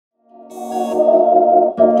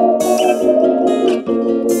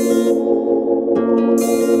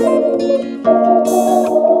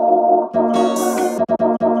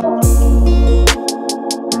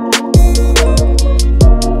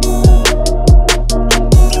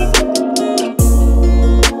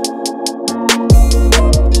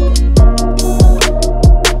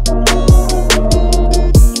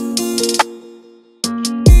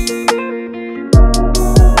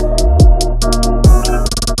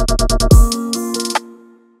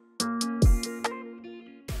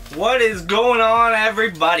What is going on,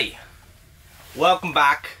 everybody? Welcome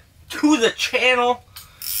back to the channel.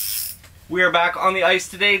 We are back on the ice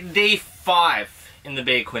today, day 5 in the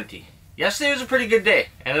Bay of Quinte. Yesterday was a pretty good day.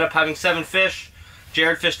 Ended up having 7 fish.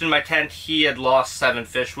 Jared fished in my tent. He had lost 7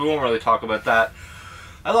 fish. We won't really talk about that.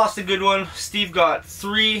 I lost a good one. Steve got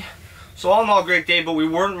 3. So all in all, great day, but we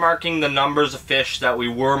weren't marking the numbers of fish that we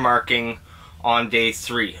were marking on day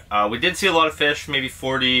 3. We did see a lot of fish, maybe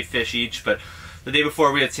 40 fish each, but the day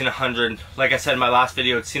before we had seen 100. Like I said in my last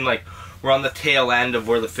video, it seemed like we're on the tail end of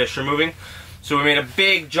where the fish are moving. So we made a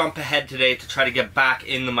big jump ahead today to try to get back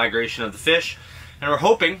in the migration of the fish. And we're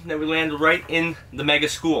hoping that we land right in the mega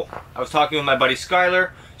school. I was talking with my buddy Skyler.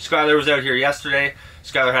 Skyler was out here yesterday.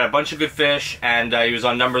 Skyler had a bunch of good fish, and he was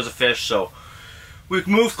on numbers of fish, so we've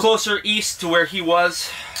moved closer east to where he was.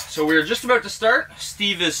 So we're just about to start.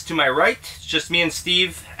 Steve is to my right. It's just me and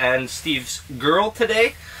Steve's girl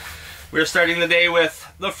today. We're starting the day with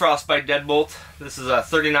the Frostbite Deadbolt. This is a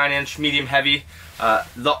 39-inch medium heavy,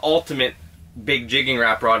 the ultimate big jigging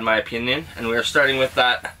wrap rod in my opinion. And we're starting with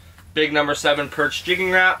that big number 7 perch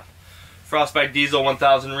jigging wrap, Frostbite Diesel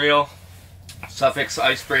 1000 reel, Suffix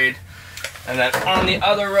ice braid. And then on the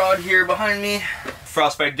other rod here behind me,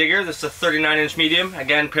 Frostbite Digger. This is a 39-inch medium,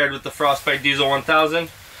 again paired with the Frostbite Diesel 1000.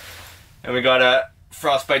 And we got a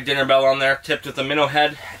Frostbite dinner bell on there, tipped with a minnow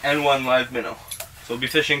head and 1 live minnow. So we'll be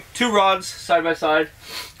fishing 2 rods side by side.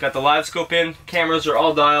 Got the live scope in, cameras are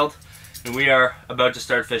all dialed, and we are about to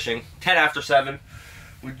start fishing. 10 after 7.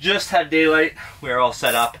 We just had daylight. We are all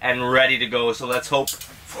set up and ready to go. So let's hope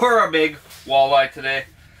for our big walleye today.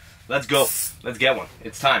 Let's go. Let's get one.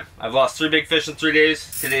 It's time. I've lost 3 big fish in 3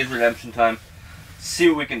 days. Today's redemption time. See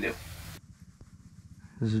what we can do.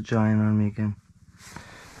 There's a giant on me again.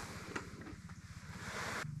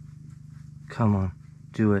 Come on.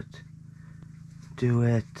 Do it. Do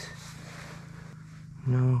it.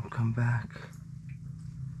 No, come back.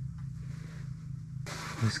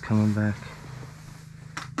 He's coming back.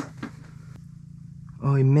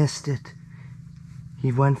 Oh, he missed it.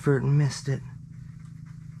 He went for it and missed it.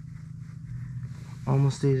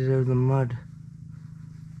 Almost ate it out of the mud.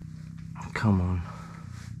 Come on.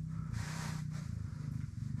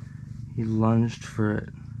 He lunged for it.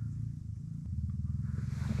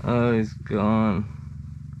 Oh, he's gone.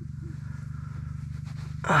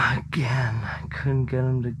 Again, I couldn't get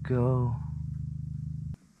him to go.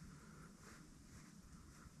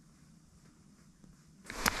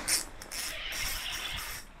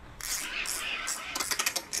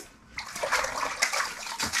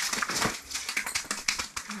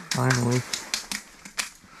 Finally.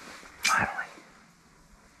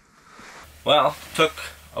 Well, took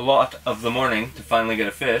a lot of the morning to finally get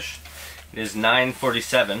a fish. It is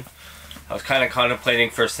 9:47. I was kind of contemplating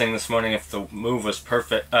first thing this morning if the move was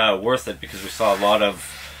worth it, because we saw a lot of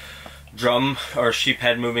drum or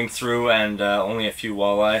sheephead moving through and only a few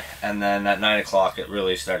walleye. And then at 9 o'clock it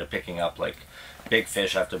really started picking up, like big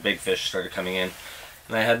fish after big fish started coming in.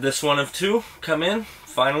 And I had this one of 2 come in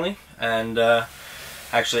finally, and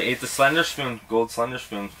actually ate the slender spoon, gold slender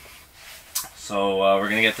spoon. So we're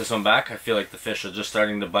gonna get this one back. I feel like the fish are just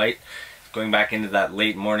starting to bite, going back into that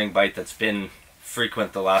late morning bite that's been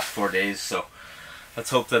frequent the last 4 days. So let's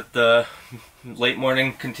hope that the late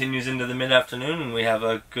morning continues into the mid-afternoon and we have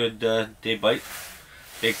a good day bite.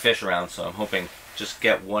 Big fish around, so I'm hoping just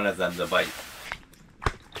get one of them to bite.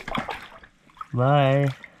 Bye.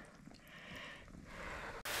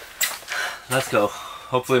 Let's go.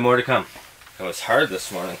 Hopefully more to come. It was hard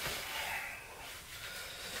this morning.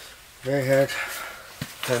 Very hard.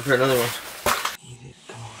 Time for another one. Eat it,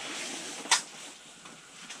 come on.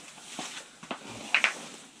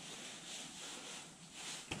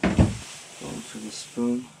 Going for the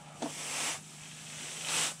spoon.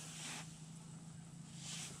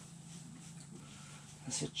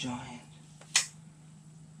 That's a giant.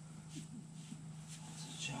 That's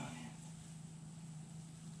a giant.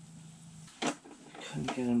 Couldn't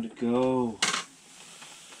get him to go.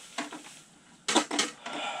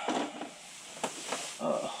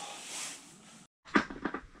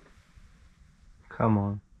 Come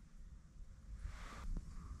on.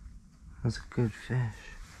 That's a good fish.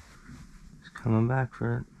 He's coming back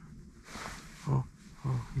for it. Oh,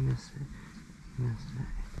 he missed it. He missed it.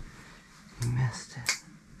 He missed it.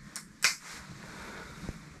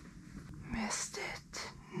 Missed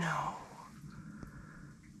it. No.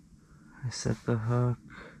 I set the hook.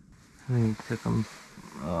 And he took him.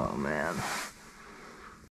 Oh, man.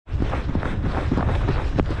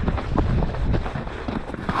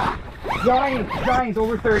 Giants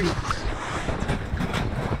over 30.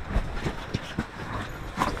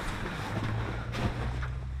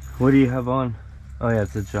 What do you have on? Oh yeah,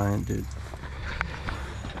 it's a giant, dude.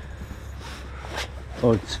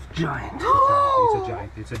 Oh, it's giant. It's a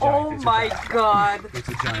giant. It's a giant. Oh my god. It's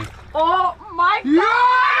a giant. Oh my god.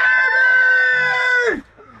 Yeah,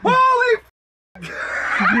 holy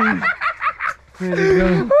There you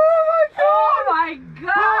go. Oh my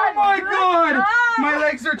god. Oh my Good god! God. My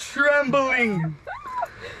legs are trembling.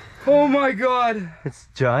 Oh my god. It's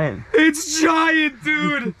giant. It's giant,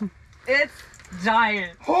 dude. It's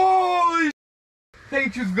giant. Holy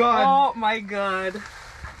thank you, God. Oh my god.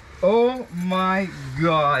 Oh my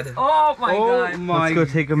god. Oh my Oh god. my Let's go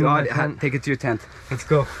take him to my god. tent. Take it to your tent. Let's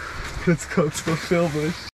go. Let's go film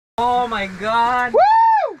this. Oh my god.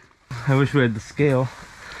 Woo! I wish we had the scale.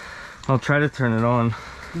 I'll try to turn it on.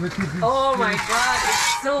 Look at this. Oh my god.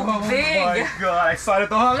 It's so Oh big. my god. I saw it at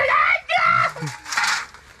the hall.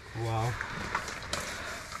 Wow.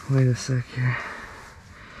 Wait a sec here.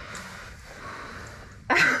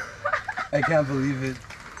 I can't believe it.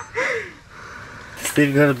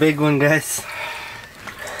 Steve got a big one, guys.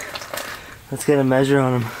 Let's get a measure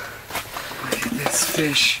on him. Look at this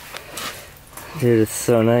fish. Dude, it's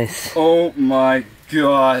so nice. Oh my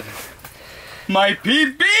god. My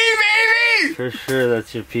PB, baby! For sure,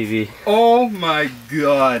 that's your PV. Oh my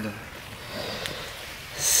god.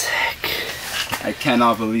 Sick. I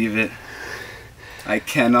cannot believe it. I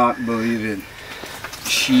cannot believe it.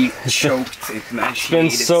 She choked it, man. It's been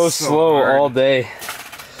so slow hard. all day.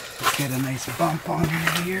 Let's get a nice bump on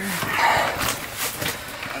her here.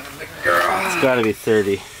 The girl. It's gotta be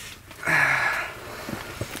 30.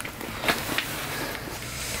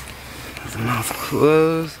 The mouth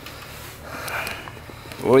closed.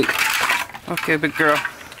 Wait. Okay, big girl.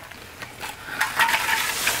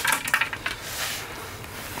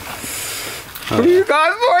 You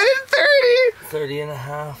got more than 30! 30 and a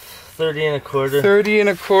half. 30 and a quarter. 30 and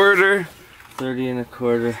a quarter. 30 and a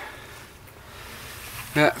quarter.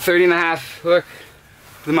 Yeah, 30 and a half. Look,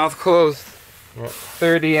 the mouth closed. Yep.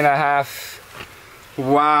 30 and a half.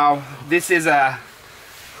 Wow, this is a...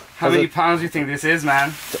 How many pounds do you think this is,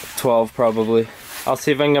 man? 12 probably. I'll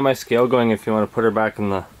see if I can get my scale going if you want to put her back in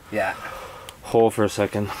the Yeah. hole for a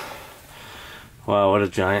second. Wow, what a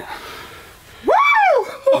giant. Woo!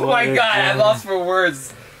 Oh What my a god, I giant. lost for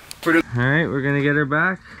words. Alright, we're gonna get her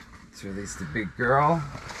back. Let's release the big girl.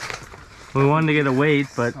 We wanted to get a weight,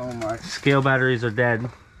 but So much. scale batteries are dead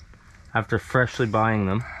after freshly buying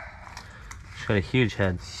them. She's got a huge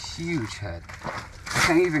head. Huge head. I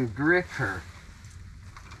can't even grip her.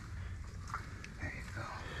 There you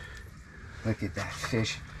go. Look at that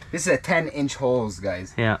fish. This is a 10-inch holes,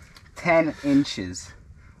 guys. Yeah. 10 inches.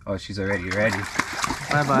 Oh, she's already ready.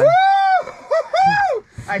 Bye bye. Woo!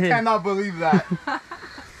 I cannot believe that.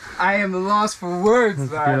 I am lost for words,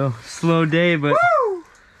 Let's man. go. Slow day, but Woo!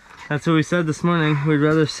 that's what we said this morning. We'd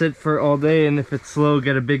rather sit for all day and if it's slow,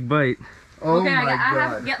 get a big bite. Oh Okay, my I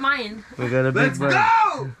have god. to get mine. We got a big Let's bite.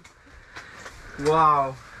 go!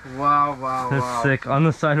 Wow. Wow, wow, That's wow. sick. On the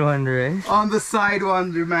Sidewinder, eh? On the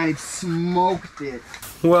Sidewinder, man, it smoked it.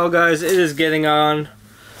 Well, guys, it is getting on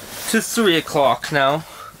to 3 o'clock now.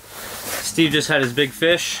 Steve just had his big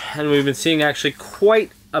fish, and we've been seeing actually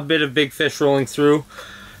quite a bit of big fish rolling through,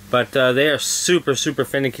 but they are super, super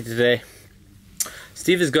finicky today.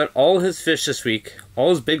 Steve has got all his fish this week, all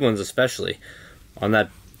his big ones especially, on that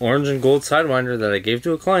orange and gold Sidewinder that I gave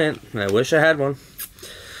to a client, and I wish I had one.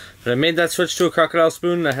 But I made that switch to a crocodile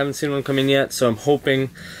spoon, and I haven't seen one come in yet, so I'm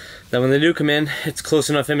hoping that when they do come in, it's close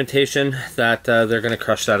enough imitation that they're going to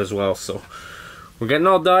crush that as well. So we're getting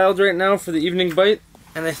all dialed right now for the evening bite,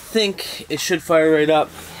 and I think it should fire right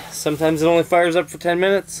up. Sometimes it only fires up for 10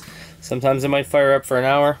 minutes, sometimes it might fire up for an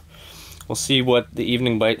hour. We'll see what the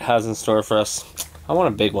evening bite has in store for us. I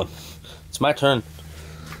want a big one. It's my turn.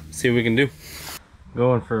 See what we can do.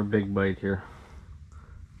 Going for a big bite here.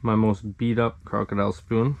 My most beat up crocodile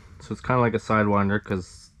spoon. So it's kind of like a Sidewinder,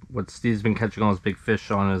 because what Steve's been catching all his big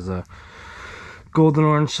fish on is a golden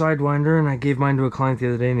orange Sidewinder, and I gave mine to a client the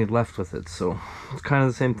other day and he left with it. So it's kind of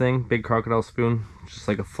the same thing. Big crocodile spoon, just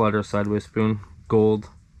like a flutter sideways spoon. Gold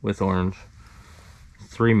with orange.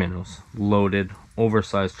 3 minnows. Loaded.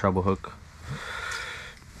 Oversized treble hook.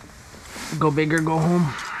 Go big or go home.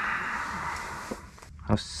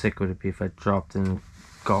 How sick would it be if I dropped in and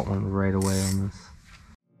got one right away on this?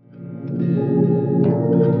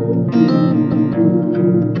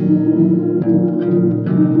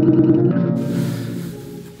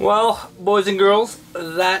 Well, boys and girls,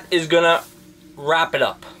 that is gonna wrap it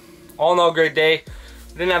up. All in all, great day.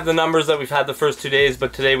 We didn't have the numbers that we've had the first 2 days,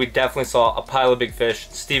 but today we definitely saw a pile of big fish.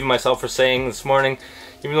 Steve and myself were saying this morning,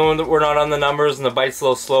 even though we're not on the numbers and the bite's a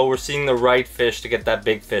little slow, we're seeing the right fish to get that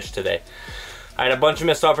big fish today. I had a bunch of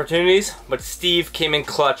missed opportunities, but Steve came in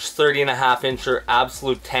clutch, 30.5 incher,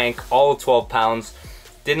 absolute tank, all of 12 pounds.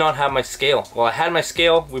 Did not have my scale. Well, I had my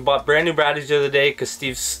scale. We bought brand new Braddies the other day because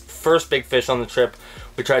Steve's first big fish on the trip.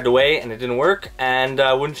 We tried to weigh and it didn't work, and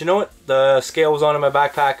wouldn't you know it, the scale was on in my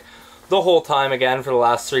backpack the whole time again for the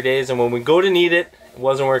last 3 days, and when we go to need it, it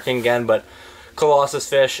wasn't working again. But Colossus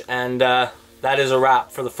fish, and that is a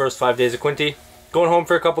wrap for the first 5 days of Quinte. Going home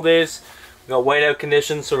for a couple days. We got whiteout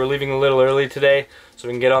conditions, so we're leaving a little early today so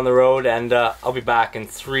we can get on the road, and I'll be back in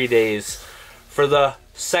 3 days for the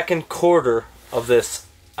second quarter of this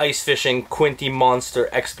ice fishing Quinte Monster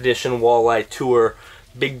Expedition Walleye Tour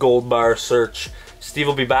Big Gold Bar search. Steve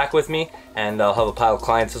will be back with me, and I'll have a pile of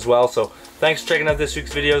clients as well. So thanks for checking out this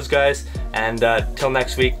week's videos, guys, and till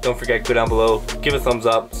next week, don't forget, go down below, give a thumbs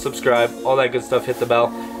up, subscribe, all that good stuff, hit the bell,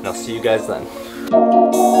 and I'll see you guys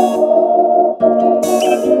then.